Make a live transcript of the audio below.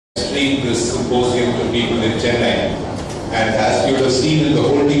registering this symposium to people in Chennai. And as you have seen in the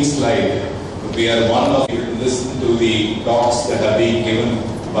holding slide, we are one of you to listen to the talks that are being given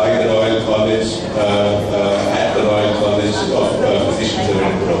by the Royal College at the Royal College of Physicians of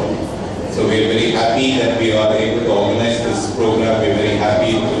Edinburgh. So we are very happy that we are able to organize this program. We are very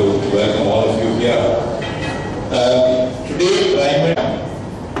happy to welcome all of you here. Today,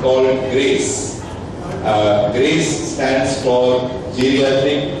 TRIMED called GRACE. GRACE stands for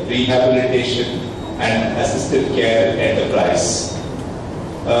Geriatric Rehabilitation and Assisted Care Enterprise.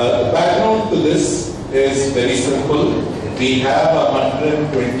 The background to this is very simple. We have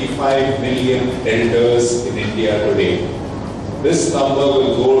 125 million elders in India today. This number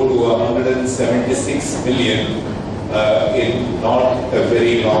will go to 176 million in not a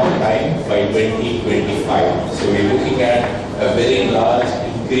very long time, by 2025. So we're looking at a very large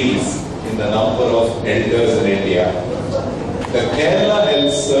increase in the number of elders in India. The Kerala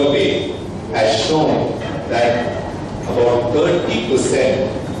Health Survey has shown that about 30%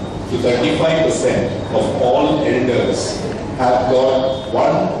 to 35% of all elders have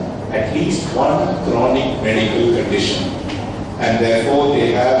got at least one chronic medical condition, and therefore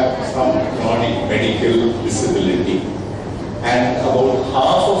they have some chronic medical disability. And about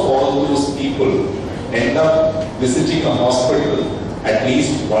half of all those people end up visiting a hospital at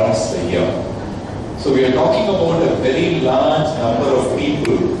least once a year. So we are talking about a very large number of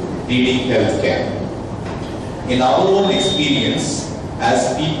people needing healthcare. In our own experience,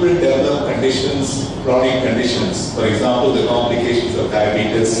 as people develop conditions, chronic conditions, for example, the complications of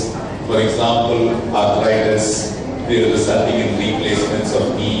diabetes, for example, arthritis, resulting in replacements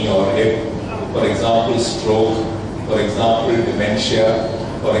of knee or hip, for example, stroke, for example, dementia,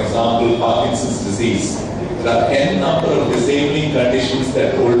 for example, Parkinson's disease. There are n number of disabling conditions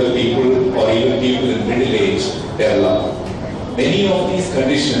that older people or even people in middle age develop. Many of these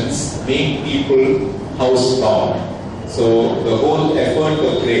conditions make people housebound. So the whole effort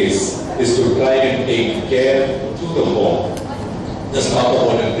of GRACE is to try and take care to the home. Just talk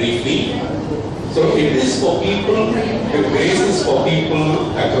about it briefly. So it is for people, the GRACE is for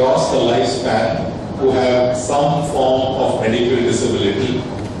people across the lifespan who have some form of medical disability.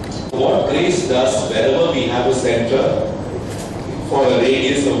 What GRACE does, wherever we have a center, for a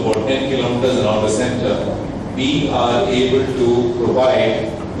radius of about 10 kilometers around the center, we are able to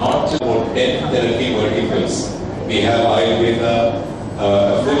provide not just about 10 therapy verticals. We have Ayurveda,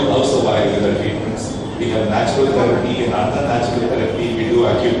 a full house of Ayurveda treatments. We have natural therapy and under-natural therapy. We do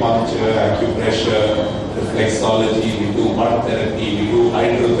acupuncture, acupressure, reflexology, we do mud therapy, we do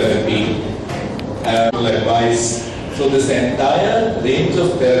hydrotherapy, advice. So this entire range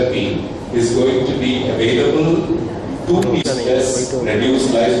of therapy is going to be available to stress,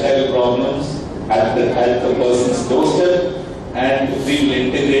 reduce lifestyle problems at the person's doorstep, and we will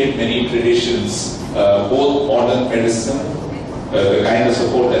integrate many traditions, both modern medicine, the kind of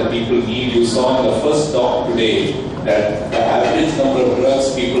support that people need. You saw in the first talk today that the average number of drugs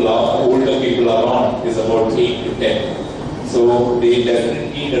older people are on is about 8 to 10. So they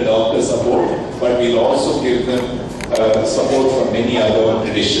definitely need a doctor support, but we'll also give them support from many other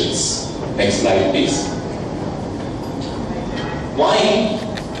traditions. Next slide, please. Why?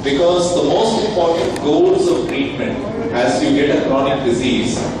 Because the most important goals of treatment as you get a chronic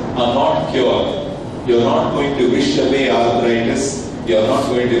disease are not cure. You're not going to wish away arthritis. You're not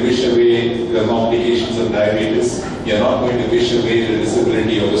going to wish away the complications of diabetes. You're not going to wish away the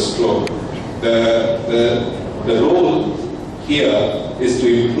disability of a stroke. The role here is to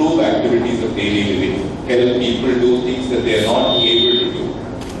improve activities of daily living, help people do things that they are not able to do,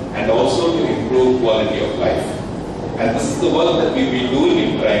 and also to improve quality of life. And this is the work that we've been doing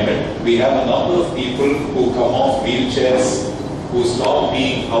in TRIMED. We have a number of people who come off wheelchairs, who stop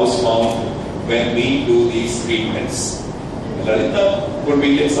being housebound when we do these treatments. Lalita, could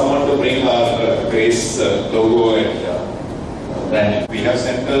we get someone to bring our GRACE logo and brand? We have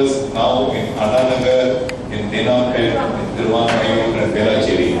centers now in Ananagar, in Dinapet, in Tiruvannamayur and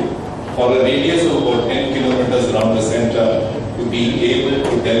Velachery. For a radius of about 10 kilometers around the center, to be able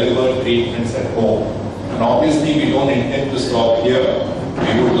to deliver treatments at home. And obviously we don't intend to stop here.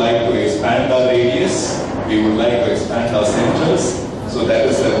 We would like to expand our radius. We would like to expand our centers. So that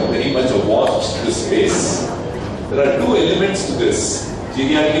is very much a watch this space. There are two elements to this.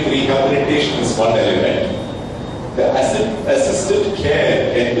 Geriatric rehabilitation is one element. The assisted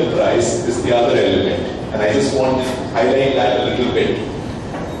care enterprise is the other element. And I just want to highlight that a little bit.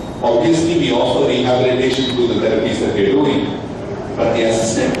 Obviously we offer rehabilitation to the therapies that we are doing. But the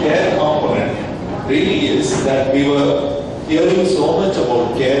assisted care component really is that we were hearing so much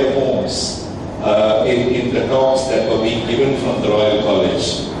about care homes in the talks that were being given from the Royal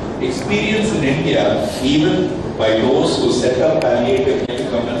College. experience in India, even by those who set up palliative care, to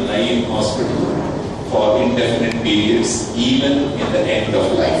come and lie in hospital for indefinite periods, even in the end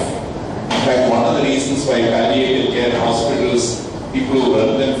of life. In fact, one of the reasons why palliative care hospitals, people who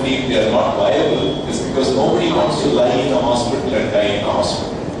run them feel they are not viable, is because nobody wants to lie in a hospital and die in a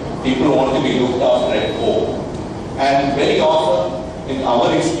hospital. People want to be looked after at home. And very often, in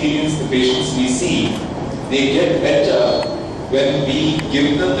our experience, the patients we see, they get better when we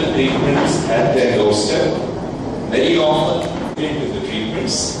give them the treatments at their doorstep. Very often, into the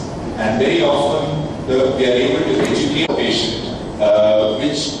treatments, and very often we are able to educate the patient,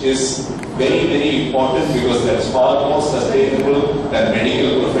 which is very, very important, because that's far more sustainable than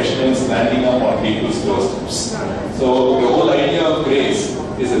medical professionals landing up on people's doorsteps. So the whole idea of GRACE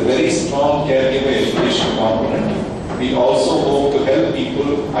is a very strong caregiver education component. We also hope to help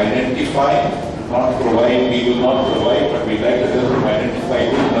people identify, not provide, we will not provide, but we like to help them identify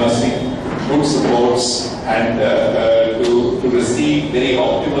good nursing, good supports, and to receive very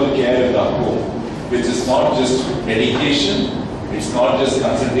optimal care in the home, which is not just medication, it's not just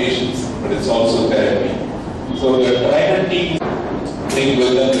consultations, but it's also therapy. So the TRIMED team bring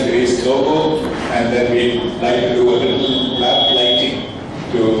with them the GRACE logo, and then we'd like to do a little lab lighting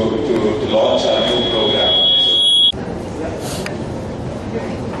to launch our new program.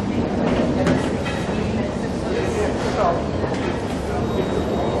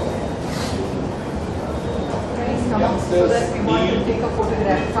 So that we want to take a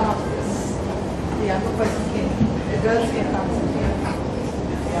photograph, some of this. The younger person can, the girls can come here.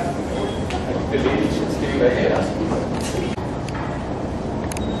 The lady should stay by here.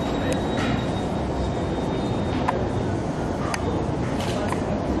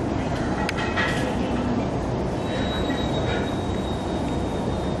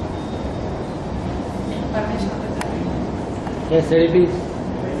 Yes, sir, please.